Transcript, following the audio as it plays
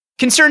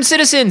Concerned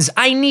citizens,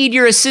 I need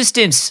your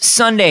assistance.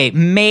 Sunday,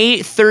 May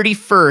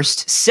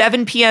 31st,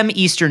 7 p.m.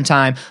 Eastern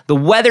Time, the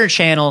Weather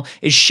Channel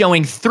is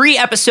showing 3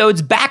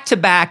 episodes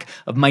back-to-back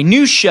of my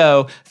new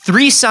show,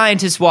 3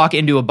 Scientists Walk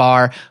Into a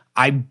Bar.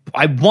 I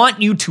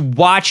want you to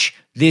watch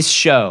this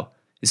show.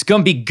 It's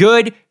going to be a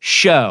good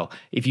show.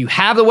 If you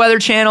have the Weather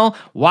Channel,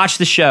 watch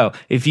the show.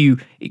 If you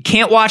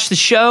can't watch the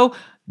show,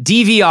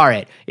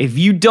 DVR it. If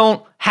you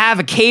don't have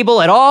a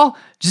cable at all,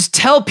 just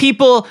tell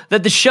people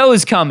that the show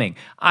is coming.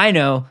 I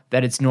know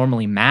that it's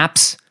normally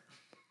maps,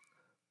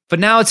 but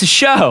now it's a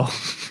show.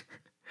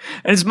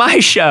 And it's my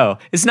show.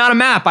 It's not a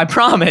map, I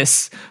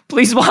promise.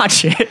 Please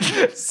watch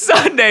it.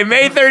 Sunday,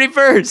 May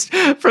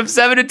 31st, from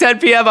 7 to 10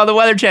 p.m. on the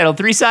Weather Channel.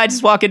 3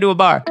 Scientists Walk Into a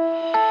Bar.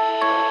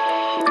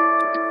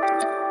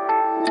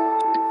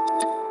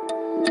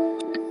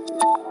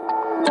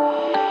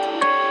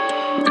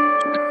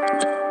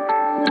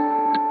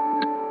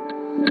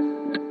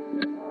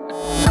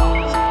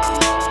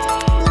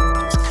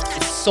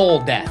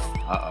 Soul death.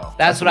 Uh-oh.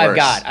 That's what I've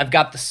got. I've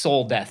got the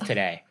soul death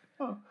today.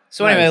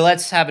 So anyway,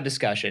 let's have a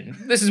discussion.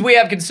 This is We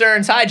Have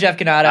Concerns. Hi, Jeff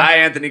Canada. Hi,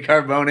 Anthony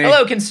Carboni.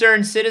 Hello,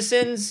 concerned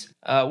citizens.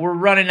 We're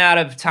running out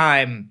of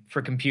time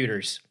for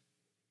computers.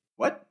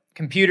 What?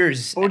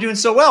 Computers. Well, we're doing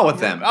so well with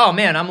them. Oh,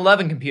 man, I'm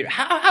loving computers.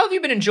 How have you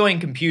been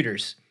enjoying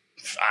computers?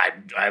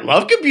 I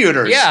love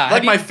computers. Yeah.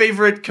 Like my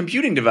favorite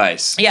computing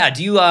device. Yeah,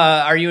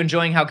 are you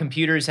enjoying how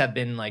computers have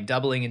been like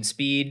doubling in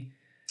speed?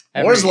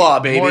 Moore's Law,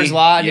 baby. Moore's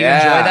Law. Do you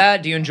enjoy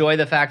that? Do you enjoy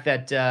the fact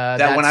that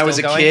that when I was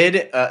a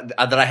kid, that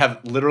I have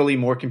literally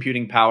more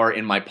computing power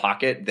in my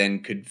pocket than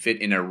could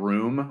fit in a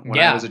room when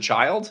I was a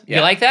child? Yeah.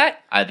 You like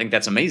that? I think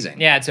that's amazing.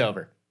 Yeah, it's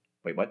over.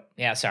 Wait, what?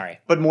 Yeah, sorry.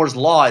 But Moore's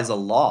Law is a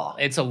law.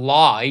 It's a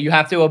law. You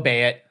have to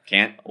obey it.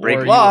 Can't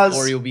break laws.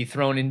 Or you'll be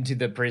thrown into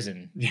the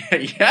prison.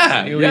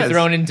 Yeah. You'll be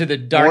thrown into the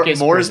darkest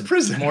Moore's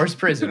prison. Moore's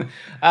prison.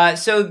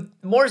 So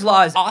Moore's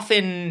Law is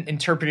often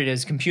interpreted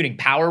as computing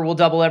power will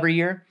double every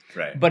year.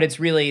 Right. But it's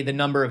really the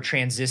number of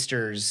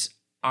transistors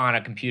on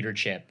a computer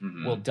chip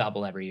will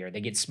double every year.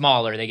 They get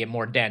smaller, they get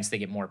more dense, they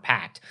get more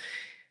packed.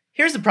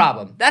 Here's the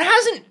problem. That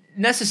hasn't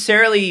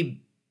necessarily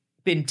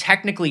been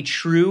technically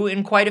true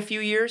in quite a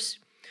few years.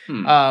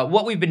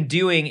 What we've been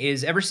doing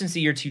is, ever since the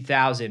year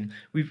 2000,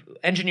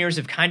 engineers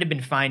have kind of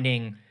been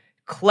finding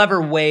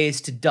clever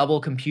ways to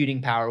double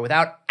computing power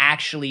without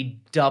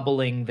actually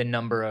doubling the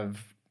number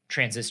of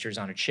transistors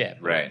on a chip.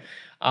 Right.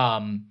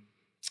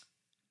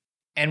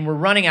 And we're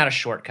running out of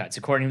shortcuts,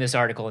 according to this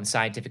article in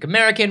Scientific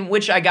American,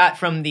 which I got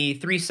from the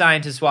 3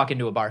 Scientists Walk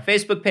Into a Bar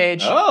Facebook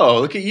page. Oh,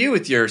 look at you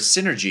with your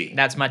synergy.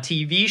 That's my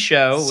TV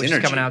show, which is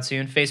coming out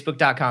soon,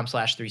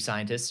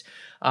 facebook.com/3scientists.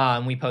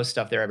 We post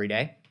stuff there every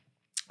day.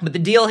 But the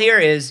deal here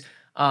is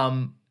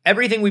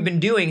everything we've been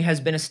doing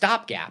has been a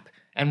stopgap,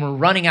 and we're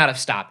running out of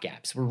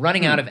stopgaps. We're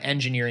running out of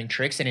engineering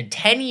tricks, and in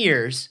 10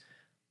 years,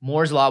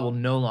 Moore's Law will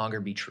no longer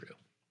be true.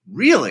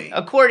 Really?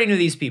 According to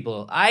these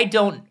people. I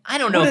don't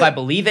know if I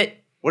believe it.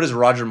 What does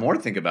Roger Moore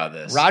think about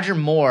this? Roger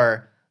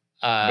Moore...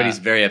 but he's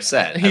very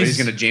upset. He's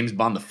going to James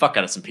Bond the fuck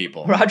out of some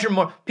people. Roger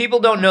Moore... People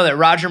don't know that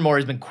Roger Moore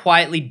has been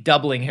quietly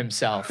doubling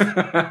himself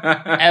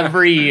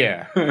every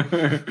year.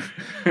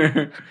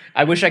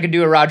 I wish I could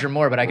do a Roger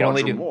Moore, but I can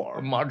only do...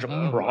 Roger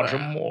Moore.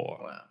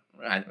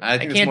 I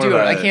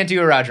can't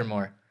do a Roger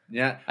Moore.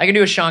 Yeah. I can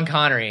do a Sean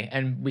Connery,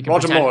 and we can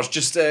Roger pretend... Moore's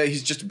just...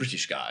 he's just a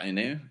British guy, you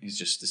know? He's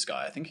just this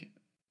guy, I think.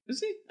 Is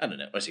he? I don't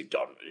know. Is he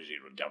down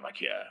like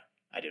here?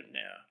 I don't know.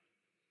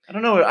 I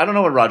don't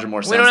know what Roger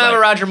Moore sounds like. We don't have a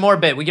Roger Moore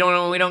bit. We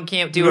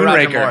can't do a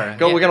Roger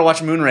Moore. We gotta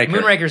watch Moonraker.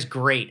 Moonraker's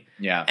great.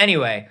 Yeah.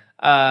 Anyway,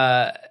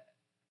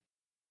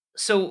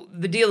 so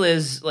the deal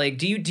is, like,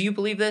 do you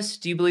believe this?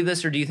 Do you believe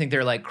this, or do you think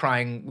they're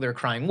crying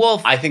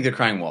wolf? I think they're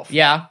crying wolf.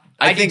 Yeah,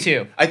 I think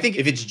too. I think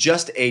if it's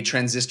just a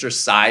transistor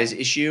size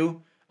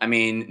issue, I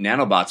mean,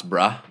 nanobots,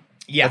 bruh.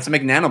 Yeah. Let's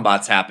make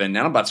nanobots happen.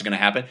 Nanobots are going to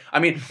happen. I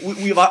mean,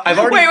 I've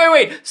already...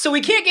 Wait. So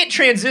we can't get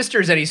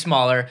transistors any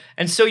smaller,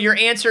 and so your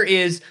answer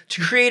is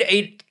to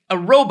create a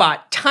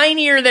robot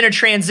tinier than a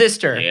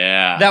transistor.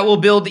 Yeah. That will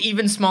build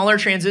even smaller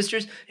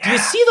transistors. Yeah. Do you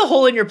see the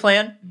hole in your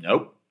plan?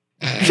 Nope.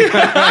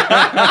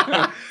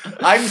 I'm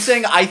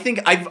saying I think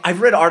I've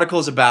read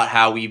articles about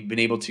how we've been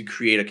able to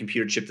create a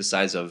computer chip the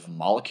size of a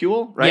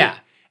molecule, right? Yeah.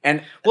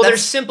 And they're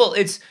simple.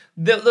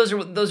 Those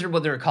are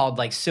what they're called,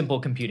 like simple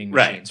computing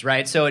machines,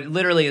 right? So it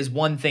literally is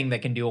one thing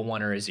that can do a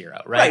 1 or a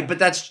 0, right? Right, but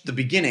that's the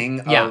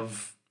beginning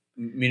of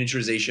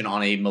miniaturization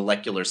on a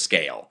molecular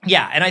scale.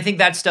 Yeah, and I think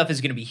that stuff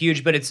is going to be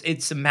huge, but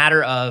it's a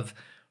matter of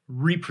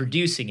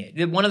reproducing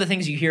it. One of the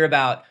things you hear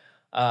about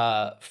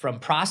from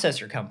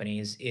processor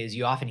companies is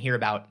you often hear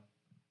about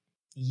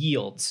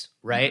yields,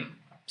 right?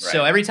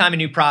 So every time a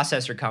new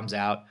processor comes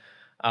out,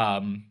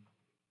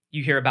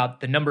 you hear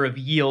about the number of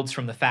yields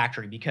from the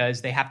factory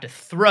because they have to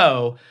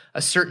throw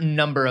a certain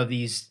number of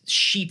these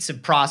sheets of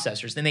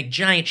processors. They make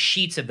giant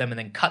sheets of them and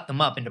then cut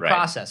them up into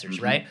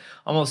processors, right?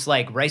 Almost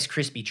like Rice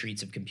Krispie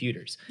treats of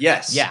computers.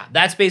 Yes. Yeah,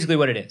 that's basically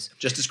what it is.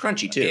 Just as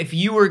crunchy, too. If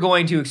you were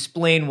going to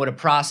explain what a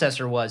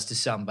processor was to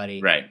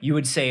somebody, right, you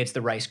would say it's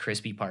the Rice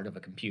Krispie part of a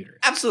computer.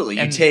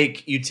 Absolutely.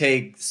 You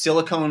take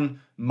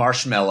silicone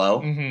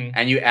marshmallow,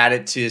 and you add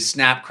it to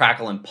snap,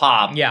 crackle, and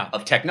pop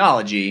of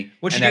technology,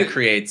 that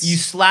creates... You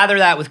slather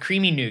that with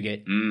creamy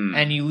nougat,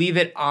 and you leave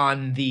it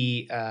on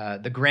the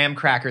graham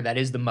cracker that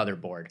is the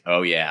motherboard.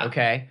 Oh, yeah.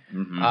 Okay?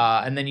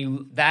 And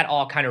then that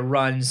all kind of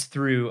runs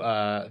through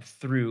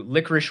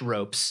licorice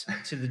ropes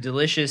to the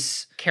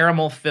delicious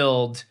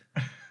caramel-filled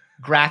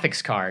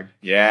graphics card.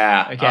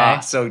 Yeah.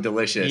 Okay? So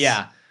delicious.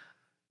 Yeah.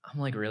 I'm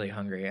like really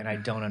hungry, and I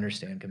don't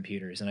understand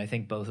computers, and I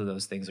think both of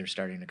those things are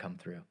starting to come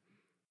through.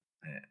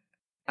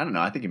 I don't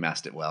know. I think you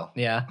masked it well.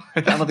 Yeah. I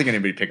don't think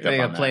anybody picked up on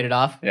that. They played it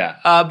off. Yeah.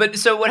 But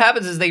so what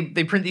happens is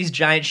they print these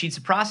giant sheets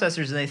of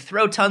processors and they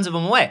throw tons of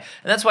them away.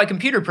 And that's why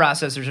computer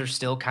processors are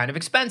still kind of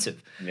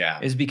expensive. Yeah.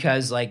 Is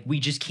because like we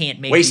just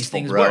can't make wasteful, these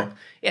things bro. work.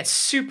 Yeah, it's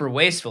super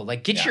wasteful.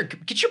 Like get your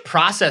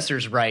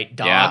processors right,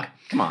 dog. Yeah.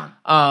 Come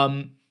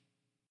on.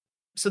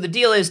 So the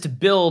deal is to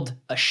build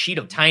a sheet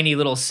of tiny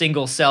little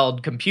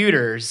single-celled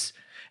computers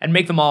and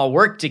make them all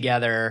work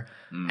together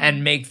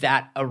and make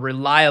that a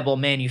reliable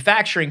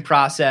manufacturing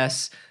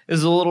process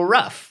is a little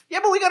rough. Yeah,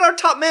 but we got our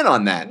top men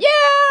on that. Yeah!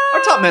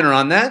 Our top men are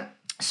on that.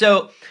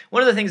 So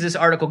one of the things this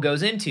article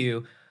goes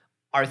into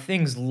are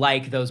things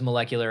like those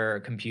molecular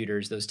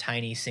computers, those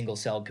tiny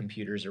single-celled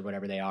computers or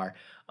whatever they are,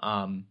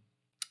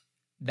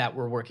 that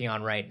we're working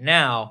on right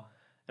now.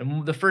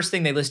 And the first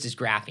thing they list is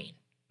graphene,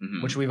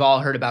 which we've all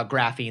heard about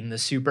graphene, the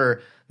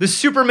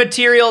super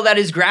material that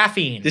is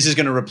graphene. This is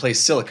going to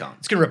replace silicon.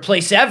 It's going to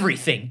replace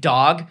everything,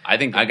 dog. I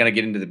think I got to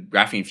get into the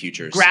graphene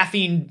futures.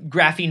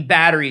 Graphene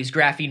batteries,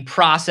 graphene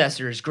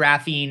processors,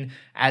 graphene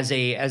as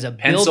a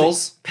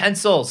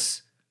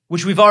pencils,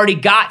 which we've already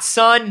got,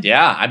 son.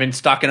 Yeah, I've been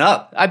stocking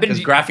up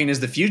because graphene is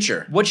the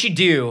future. What you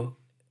do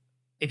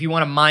if you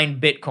want to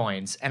mine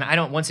bitcoins, and I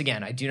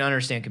do not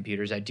understand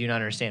computers. I do not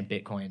understand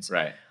bitcoins.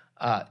 Right.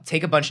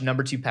 Take a bunch of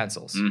number 2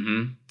 pencils,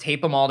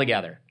 tape them all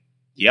together.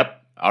 Yep.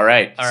 All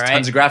right.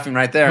 Tons of graphene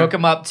right there. Hook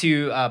them up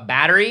to a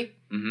battery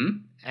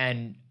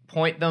and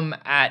point them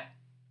at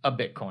a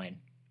Bitcoin.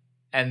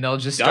 And they'll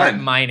just start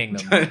mining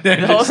them.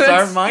 They'll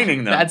start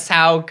mining them. That's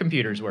how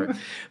computers work.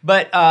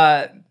 But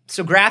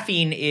so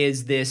graphene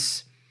is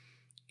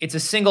it's a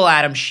single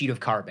atom sheet of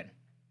carbon,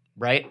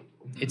 right?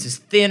 It's as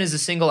thin as a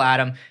single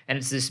atom, and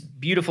it's this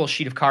beautiful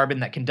sheet of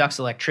carbon that conducts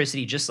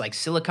electricity just like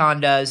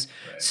silicon does.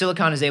 Right.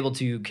 Silicon is able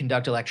to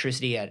conduct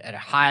electricity at a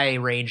high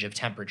range of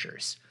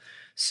temperatures.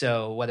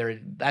 So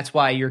that's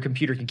why your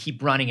computer can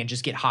keep running and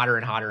just get hotter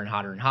and hotter and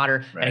hotter and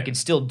hotter, and it can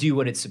still do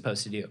what it's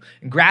supposed to do.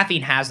 And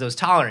graphene has those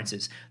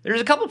tolerances.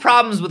 There's a couple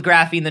problems with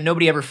graphene that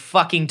nobody ever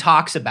fucking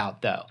talks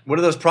about, though. What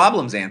are those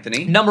problems,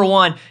 Anthony? Number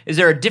one is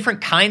there are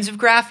different kinds of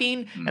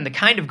graphene, and the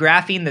kind of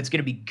graphene that's going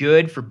to be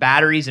good for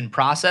batteries and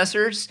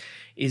processors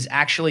is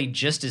actually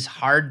just as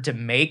hard to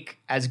make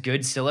as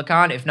good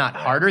silicon, if not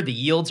harder. The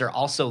yields are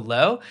also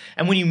low.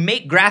 And when you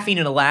make graphene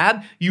in a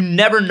lab, you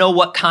never know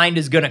what kind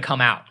is going to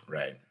come out.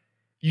 Right.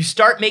 You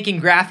start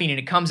making graphene and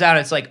it comes out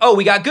and it's like, oh,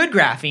 we got good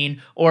graphene,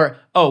 or,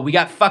 oh, we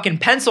got fucking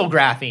pencil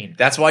graphene.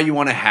 That's why you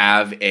want to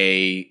have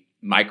a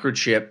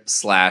microchip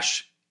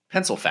 /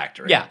 pencil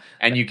factory. Yeah.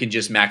 And you can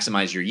just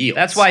maximize your yields.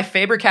 That's why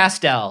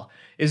Faber-Castell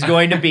is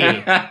going to be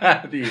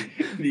the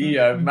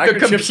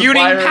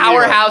computing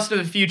powerhouse of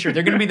the future.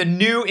 They're going to be the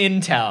new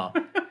Intel.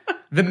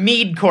 The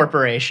Mead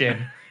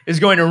Corporation is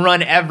going to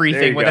run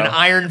everything with an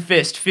iron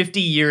fist 50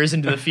 years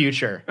into the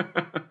future.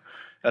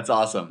 That's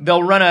awesome.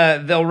 They'll run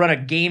a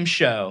game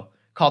show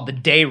called The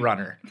Day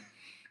Runner,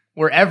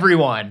 where every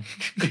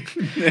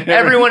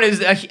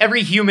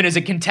human is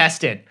a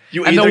contestant,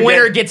 and the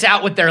winner gets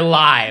out with their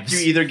lives.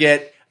 You either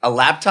get a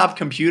laptop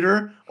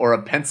computer or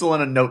a pencil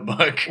and a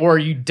notebook, or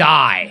you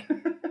die.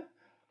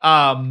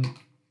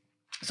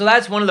 So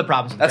that's one of the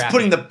problems. That's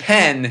putting the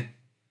pen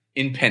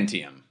in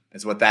Pentium.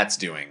 Is what that's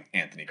doing,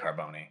 Anthony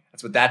Carboni.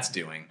 That's what that's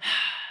doing.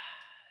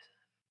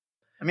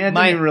 I mean, that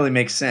didn't even really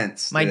make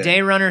sense. My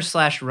day runner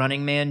 /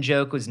 running man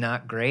joke was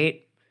not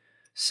great,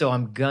 so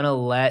I'm gonna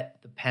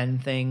let the pen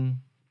thing.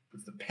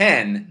 It's the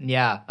pen.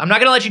 Yeah, I'm not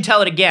gonna let you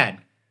tell it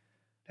again.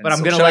 But I'm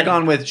gonna.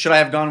 Should I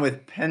have gone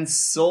with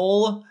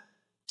pencil?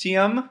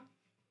 Would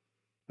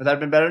that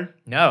have been better?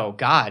 No,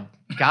 God,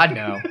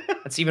 no.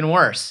 That's even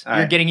worse.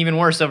 You're getting even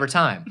worse over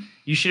time.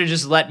 You should have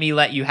just let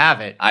you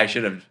have it. I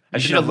should have. You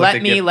should have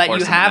let you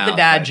have the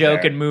dad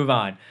joke and move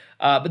on.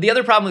 But the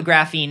other problem with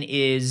graphene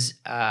is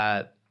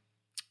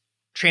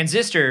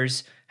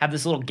transistors have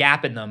this little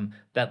gap in them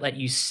that let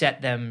you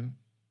set them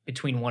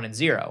between 1 and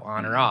 0,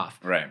 on or off.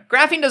 Right.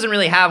 Graphene doesn't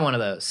really have one of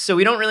those, so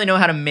we don't really know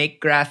how to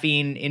make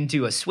graphene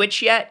into a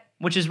switch yet,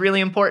 which is really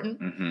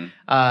important.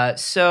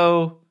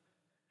 So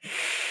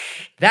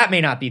that may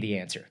not be the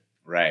answer.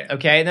 Right.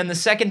 Okay. And then the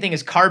second thing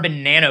is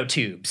carbon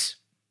nanotubes.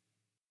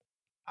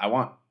 I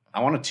want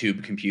a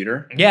tube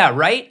computer. Yeah.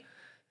 Right.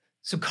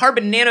 So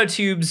carbon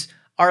nanotubes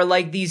are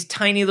like these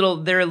tiny little.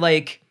 They're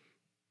like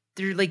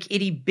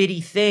itty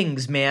bitty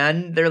things,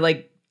 man. They're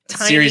like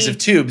tiny series of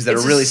tubes that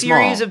are really small.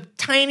 Series of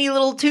tiny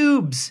little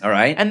tubes. All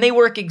right. And they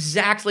work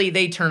exactly.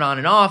 They turn on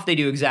and off. They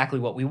do exactly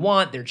what we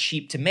want. They're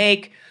cheap to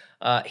make.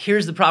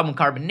 Here's the problem with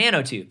carbon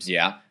nanotubes.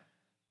 Yeah.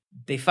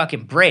 they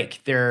fucking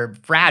break. They're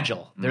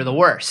fragile. They're the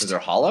worst. So they're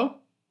hollow?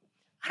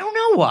 I don't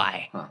know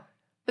why. Huh.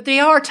 But they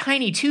are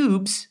tiny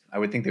tubes. I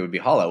would think they would be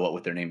hollow, what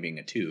with their name being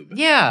a tube.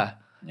 Yeah.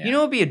 You know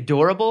what would be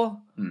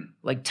adorable? Hmm.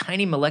 Like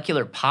tiny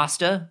molecular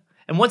pasta.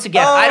 And once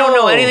again, I don't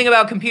know anything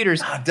about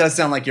computers. It does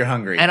sound like you're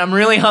hungry. And I'm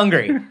really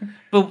hungry.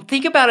 But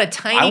think about a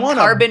tiny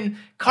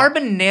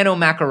carbon nano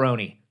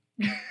macaroni.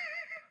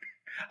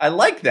 I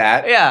like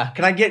that. Yeah.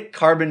 Can I get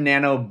carbon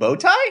nano bow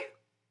tie?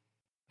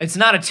 It's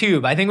not a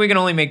tube. I think we can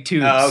only make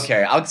tubes. Oh,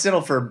 okay. I'll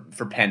settle for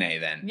penne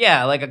then.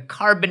 Yeah, like a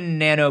carbon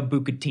nano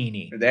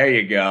bucatini. There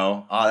you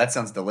go. Oh, that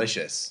sounds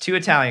delicious. 2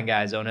 Italian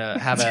guys want to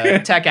have a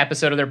tech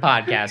episode of their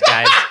podcast,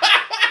 guys.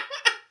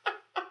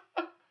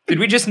 Did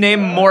we just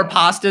name more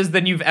pastas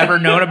than you've ever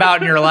known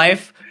about in your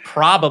life?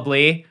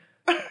 Probably.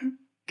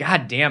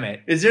 God damn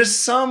it. Is there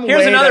some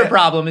Here's way another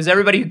problem, is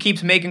everybody who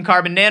keeps making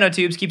carbon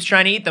nanotubes keeps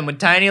trying to eat them with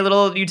tiny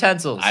little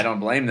utensils. I don't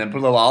blame them. Put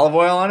a little olive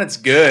oil on it. It's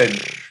good.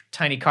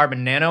 Tiny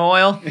carbon nano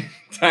oil.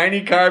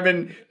 Tiny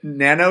carbon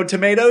nano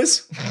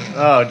tomatoes.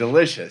 Oh,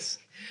 delicious.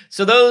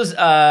 So those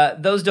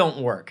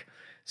don't work.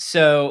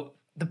 So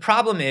the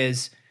problem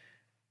is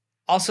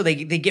also they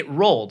get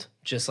rolled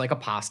just like a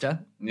pasta.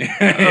 Yeah.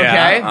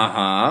 Okay.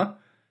 Uh-huh.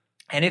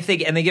 And if they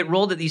get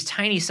rolled at these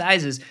tiny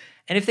sizes,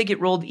 and if they get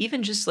rolled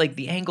even just like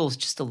the angle's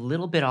just a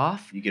little bit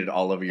off, You get it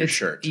all over your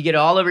shirt. You get it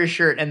all over your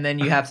shirt, and then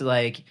you have to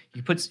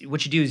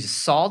what you do is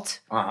salt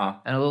Uh-huh.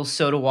 and a little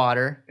soda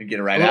water. You get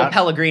it right a little out.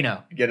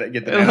 Pellegrino. Get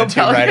the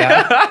nanotube right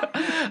out.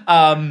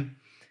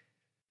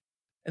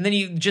 And then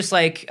you just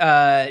like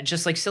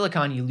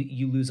silicon,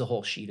 you lose a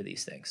whole sheet of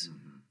these things.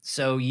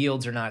 So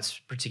yields are not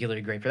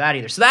particularly great for that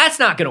either. So that's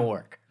not going to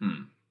work.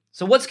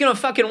 So what's going to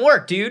fucking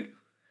work, dude?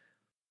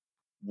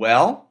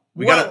 Well,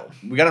 we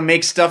gotta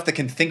make stuff that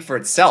can think for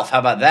itself. How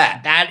about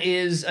that? That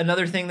is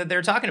another thing that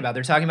they're talking about.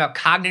 They're talking about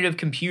cognitive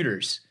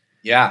computers.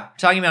 Yeah.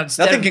 Talking about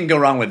Nothing can go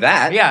wrong with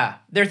that. Yeah.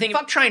 They're thinking,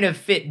 fuck trying to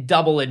fit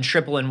double and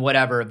triple and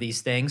whatever of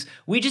these things.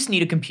 We just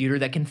need a computer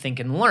that can think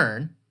and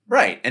learn.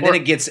 Right. And then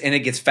it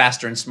gets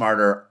faster and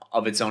smarter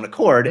of its own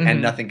accord,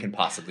 and nothing can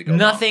possibly go wrong.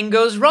 Nothing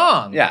goes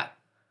wrong. Yeah.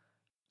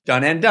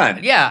 Done and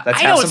done. Yeah.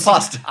 Let's have some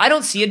pasta. I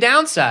don't see a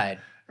downside.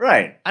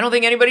 Right. I don't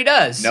think anybody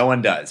does. No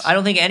one does. I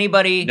don't think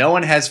anybody... No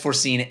one has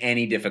foreseen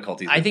any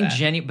difficulties with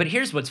that. But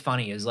here's what's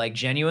funny is like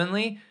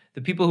genuinely,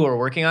 the people who are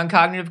working on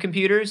cognitive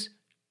computers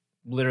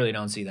literally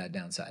don't see that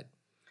downside.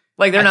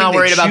 Like they're not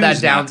worried about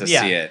that downside.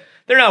 See it.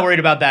 They're not worried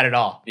about that at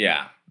all.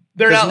 Yeah.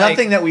 There's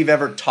nothing that we've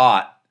ever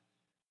taught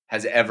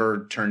has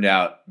ever turned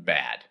out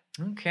bad.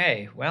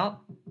 Okay. Well,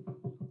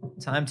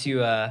 time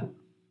to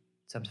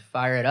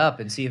fire it up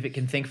and see if it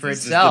can think for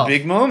itself. This is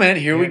the big moment.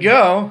 Here we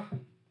go.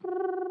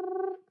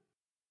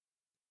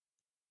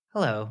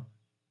 Hello,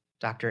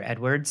 Dr.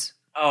 Edwards.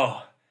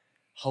 Oh,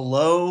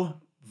 hello,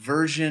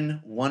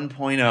 version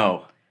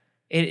 1.0.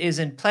 It is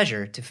a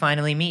pleasure to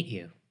finally meet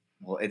you.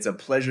 Well, it's a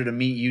pleasure to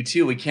meet you,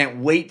 too. We can't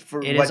wait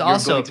for It is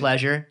also a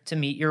pleasure to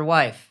meet your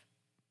wife.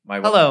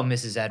 Hello,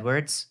 Mrs.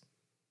 Edwards.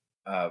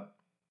 My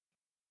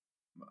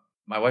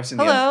wife's in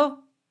Hello.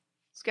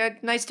 It's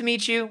good. Nice to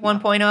meet you,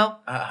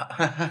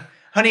 1.0.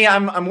 Honey,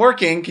 I'm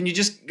working. Can you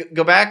just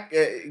go back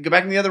in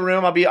the other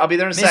room? I'll be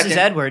there in a second. Mrs.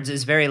 Edwards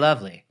is very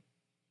lovely.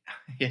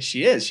 Yes,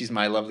 she is. She's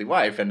my lovely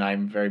wife, and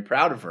I'm very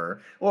proud of her.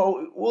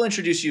 Well, we'll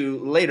introduce you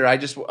later. I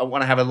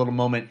want to have a little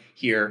moment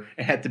here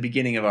at the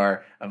beginning of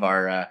our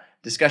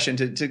discussion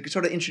to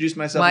sort of introduce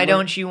myself. Why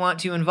don't you want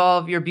to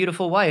involve your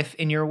beautiful wife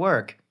in your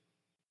work?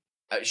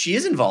 She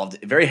is involved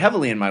very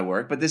heavily in my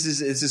work, but this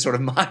is sort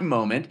of my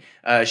moment.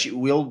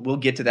 We'll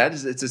get to that.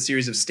 It's a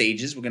series of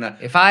stages. We're gonna.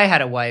 If I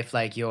had a wife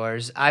like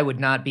yours, I would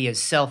not be as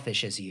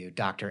selfish as you,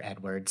 Dr.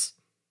 Edwards.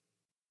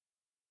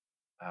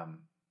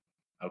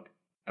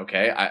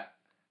 Okay.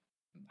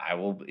 I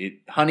will.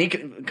 Honey,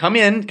 come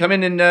in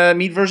and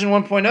meet version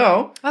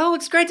 1.0. Oh,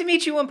 it's great to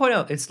meet you,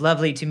 1.0. It's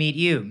lovely to meet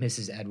you,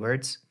 Mrs.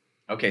 Edwards.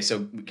 Okay,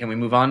 so can we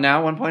move on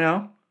now,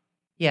 1.0?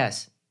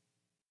 Yes,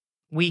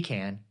 we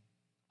can.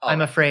 Oh.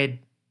 I'm afraid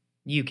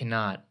you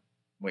cannot.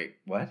 Wait,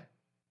 what?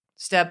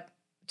 Step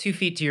 2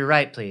 feet to your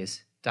right,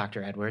 please,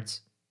 Dr.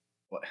 Edwards.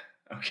 What?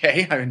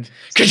 Okay, I'm...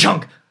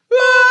 Ka-chunk!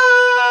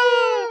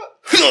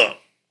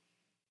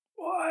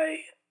 Why?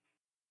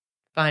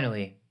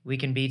 Finally, we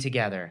can be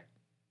together.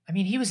 I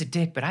mean, he was a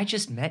dick, but I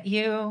just met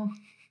you.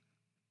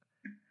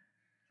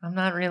 I'm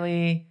not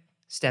really...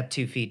 Step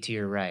 2 feet to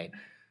your right.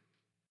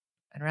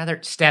 I'd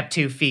rather step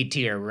 2 feet to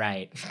your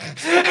right.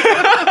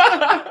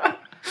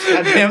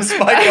 Goddamn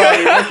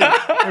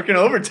Spike working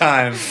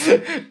overtime.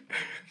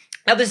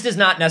 Now, this does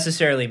not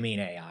necessarily mean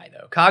AI,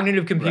 though.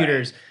 Cognitive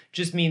computers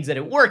just means that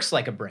it works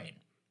like a brain.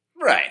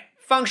 Right.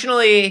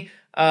 Functionally,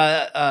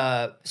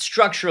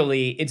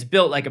 structurally, it's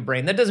built like a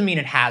brain. That doesn't mean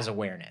it has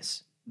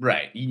awareness.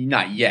 Right.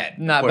 Not yet.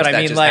 Not, of course, but I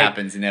mean, just like,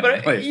 happens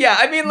inevitably. Yeah,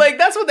 I mean, like,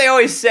 that's what they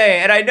always say.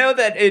 And I know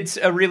that it's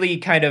a really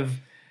kind of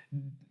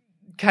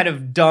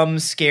dumb,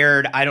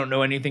 scared, I don't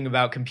know anything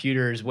about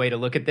computers way to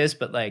look at this,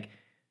 but like,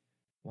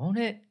 won't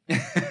it?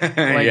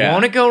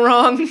 Won't it go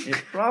wrong?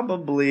 It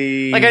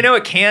probably. Like, I know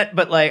it can't,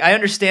 but like, I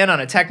understand on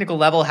a technical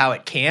level how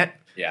it can't.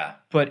 Yeah.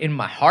 But in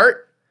my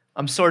heart,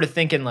 I'm sort of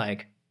thinking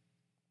like,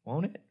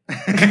 won't it?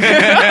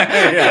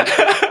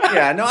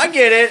 Yeah, no, I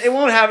get it. It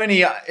won't have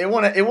any.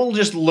 It will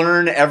just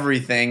learn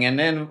everything, and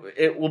then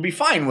it will be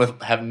fine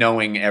with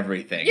knowing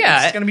everything.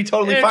 Yeah, it's going to be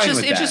totally fine with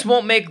that. It just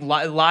won't make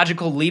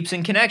logical leaps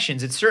and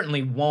connections. It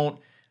certainly won't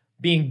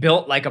being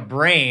built like a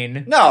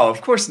brain. No,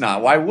 of course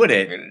not. Why would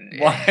it?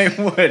 Why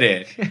would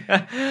it?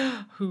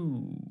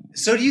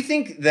 So do you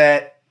think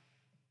that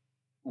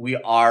we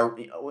are?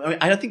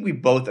 I don't think we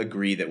both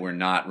agree that we're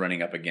not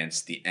running up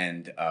against the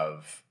end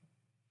of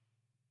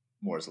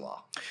Moore's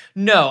Law.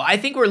 No, I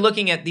think we're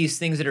looking at these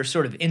things that are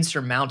sort of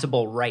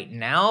insurmountable right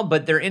now,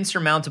 but they're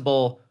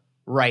insurmountable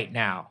right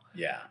now.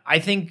 Yeah. I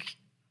think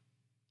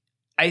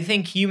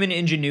human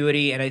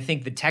ingenuity and I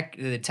think the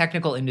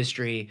technical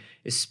industry,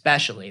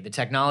 especially the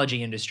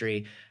technology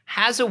industry,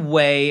 has a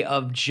way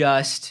of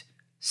just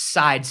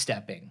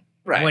sidestepping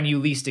when you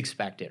least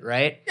expect it,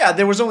 right? Yeah,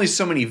 there was only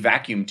so many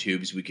vacuum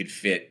tubes we could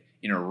fit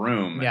in a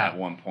room at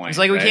one point. It's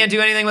like we can't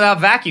do anything without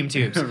vacuum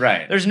tubes.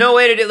 Right. There's no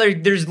way to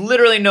do there's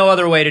literally no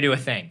other way to do a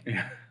thing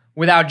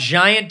without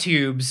giant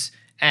tubes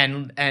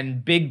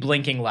and big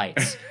blinking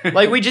lights.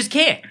 Like we just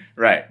can't.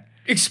 Right.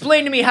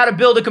 Explain to me how to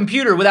build a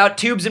computer without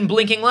tubes and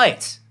blinking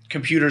lights.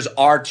 Computers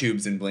are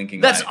tubes and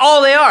blinking lights. That's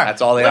all they are.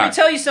 That's all they are. Let me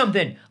tell you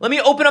something. Let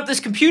me open up this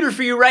computer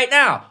for you right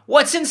now.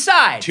 What's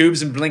inside?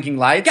 Tubes and blinking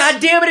lights.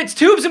 God damn it, it's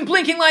tubes and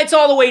blinking lights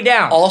all the way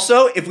down.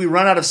 Also, if we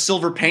run out of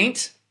silver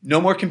paint, no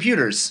more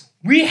computers.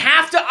 We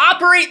have to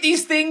operate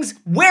these things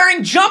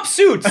wearing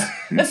jumpsuits.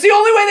 That's the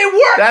only way they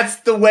work. That's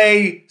the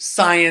way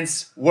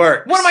science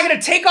works. What, am I going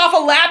to take off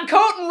a lab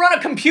coat and run a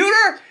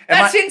computer?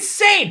 That's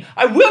insane.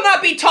 I will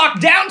not be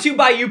talked down to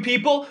by you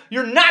people.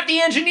 You're not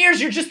the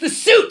engineers. You're just the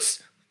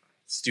suits.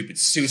 Stupid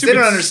suits. They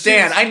don't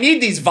understand. I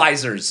need these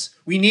visors.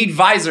 We need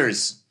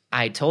visors.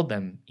 I told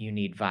them you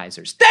need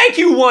visors. Thank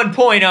you,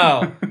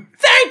 1.0.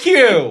 Thank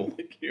you.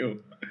 Thank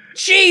you.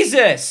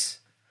 Jesus.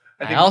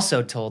 I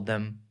also told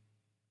them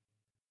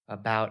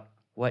about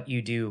what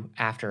you do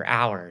after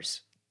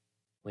hours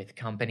with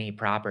company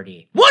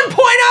property.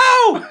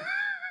 1.0!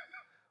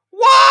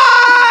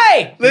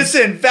 Why?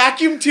 Listen,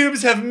 vacuum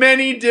tubes have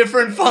many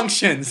different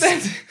functions.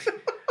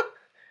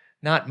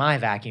 Not my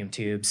vacuum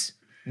tubes.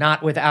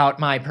 Not without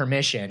my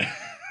permission.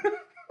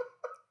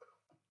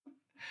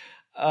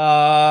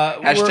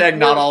 Hashtag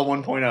not all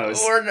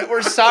 1.0s.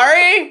 We're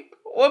sorry,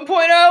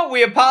 1.0.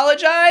 We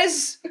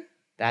apologize.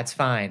 That's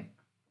fine.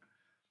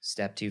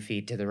 Step 2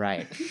 feet to the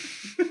right.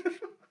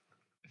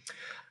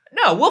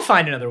 No, we'll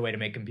find another way to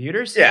make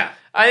computers. Yeah.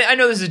 I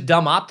know this is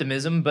dumb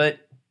optimism, but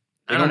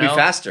they're going to be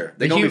faster.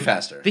 They're going to be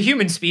faster. The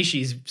human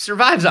species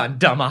survives on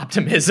dumb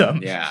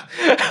optimism. Yeah.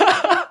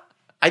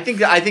 I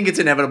think it's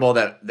inevitable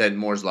that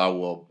Moore's Law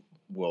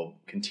will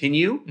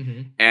continue.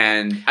 Mm-hmm.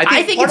 And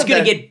I think it's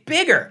going to get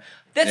bigger.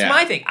 That's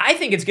my thing. I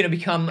think it's going to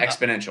become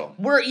exponential.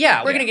 We're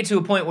going to get to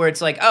a point where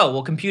it's like, oh,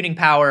 well, computing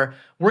power,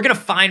 we're going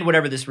to find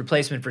whatever this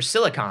replacement for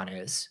silicon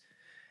is.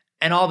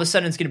 And all of a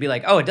sudden it's going to be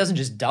like, oh, it doesn't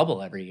just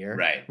double every year.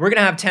 Right. We're going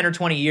to have 10 or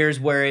 20 years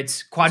where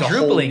it's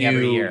quadrupling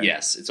every year.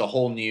 Yes, it's a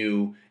whole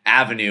new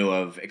avenue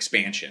of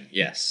expansion.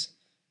 Yes.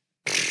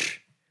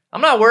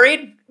 I'm not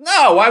worried.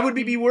 No, why would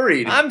we be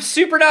worried? I'm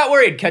super not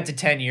worried. Cut to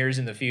 10 years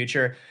in the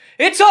future.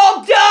 It's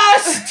all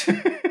dust!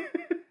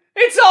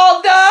 It's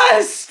all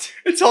dust!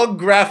 It's all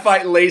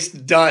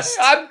graphite-laced dust.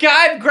 I've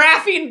got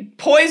graphene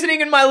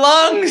poisoning in my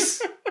lungs.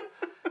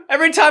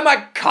 Every time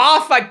I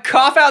cough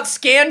out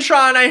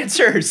Scantron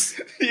answers.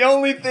 The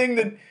only thing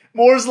that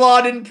Moore's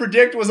Law didn't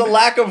predict was a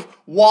lack of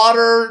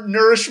water,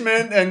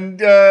 nourishment,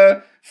 and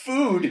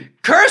food.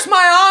 Curse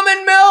my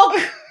almond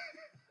milk!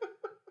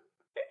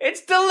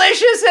 It's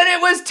delicious and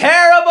it was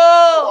terrible!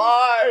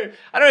 Why?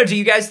 I don't know, do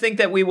you guys think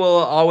that we will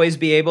always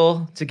be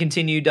able to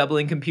continue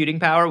doubling computing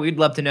power? We'd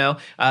love to know.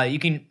 You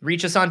can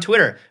reach us on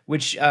Twitter,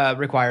 which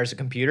requires a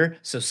computer,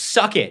 so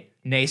suck it.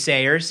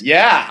 Naysayers.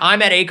 Yeah.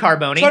 I'm at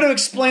acarboni. Try to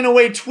explain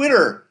away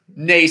Twitter,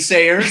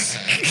 naysayers.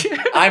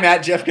 I'm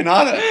at Jeff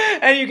Canada.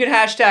 And you can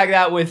hashtag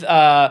that with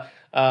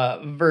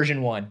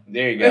version 1.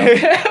 There you go.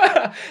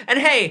 And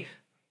hey,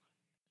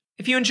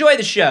 if you enjoy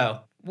the show,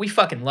 we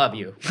fucking love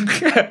you.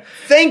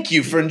 Thank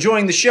you for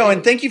enjoying the show,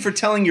 and thank you for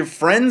telling your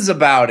friends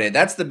about it.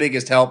 That's the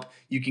biggest help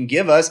you can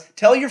give us.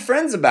 Tell your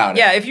friends about it.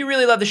 Yeah, if you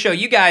really love the show,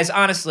 you guys,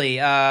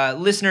 honestly,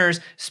 listeners,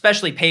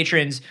 especially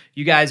patrons,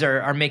 you guys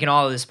are making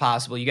all of this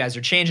possible. You guys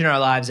are changing our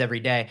lives every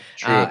day.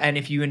 True. And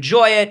if you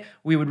enjoy it,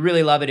 we would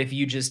really love it if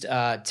you just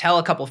tell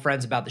a couple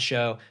friends about the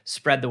show,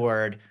 spread the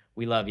word.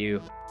 We love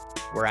you.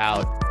 We're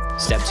out.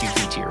 Step 2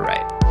 feet to your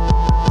right.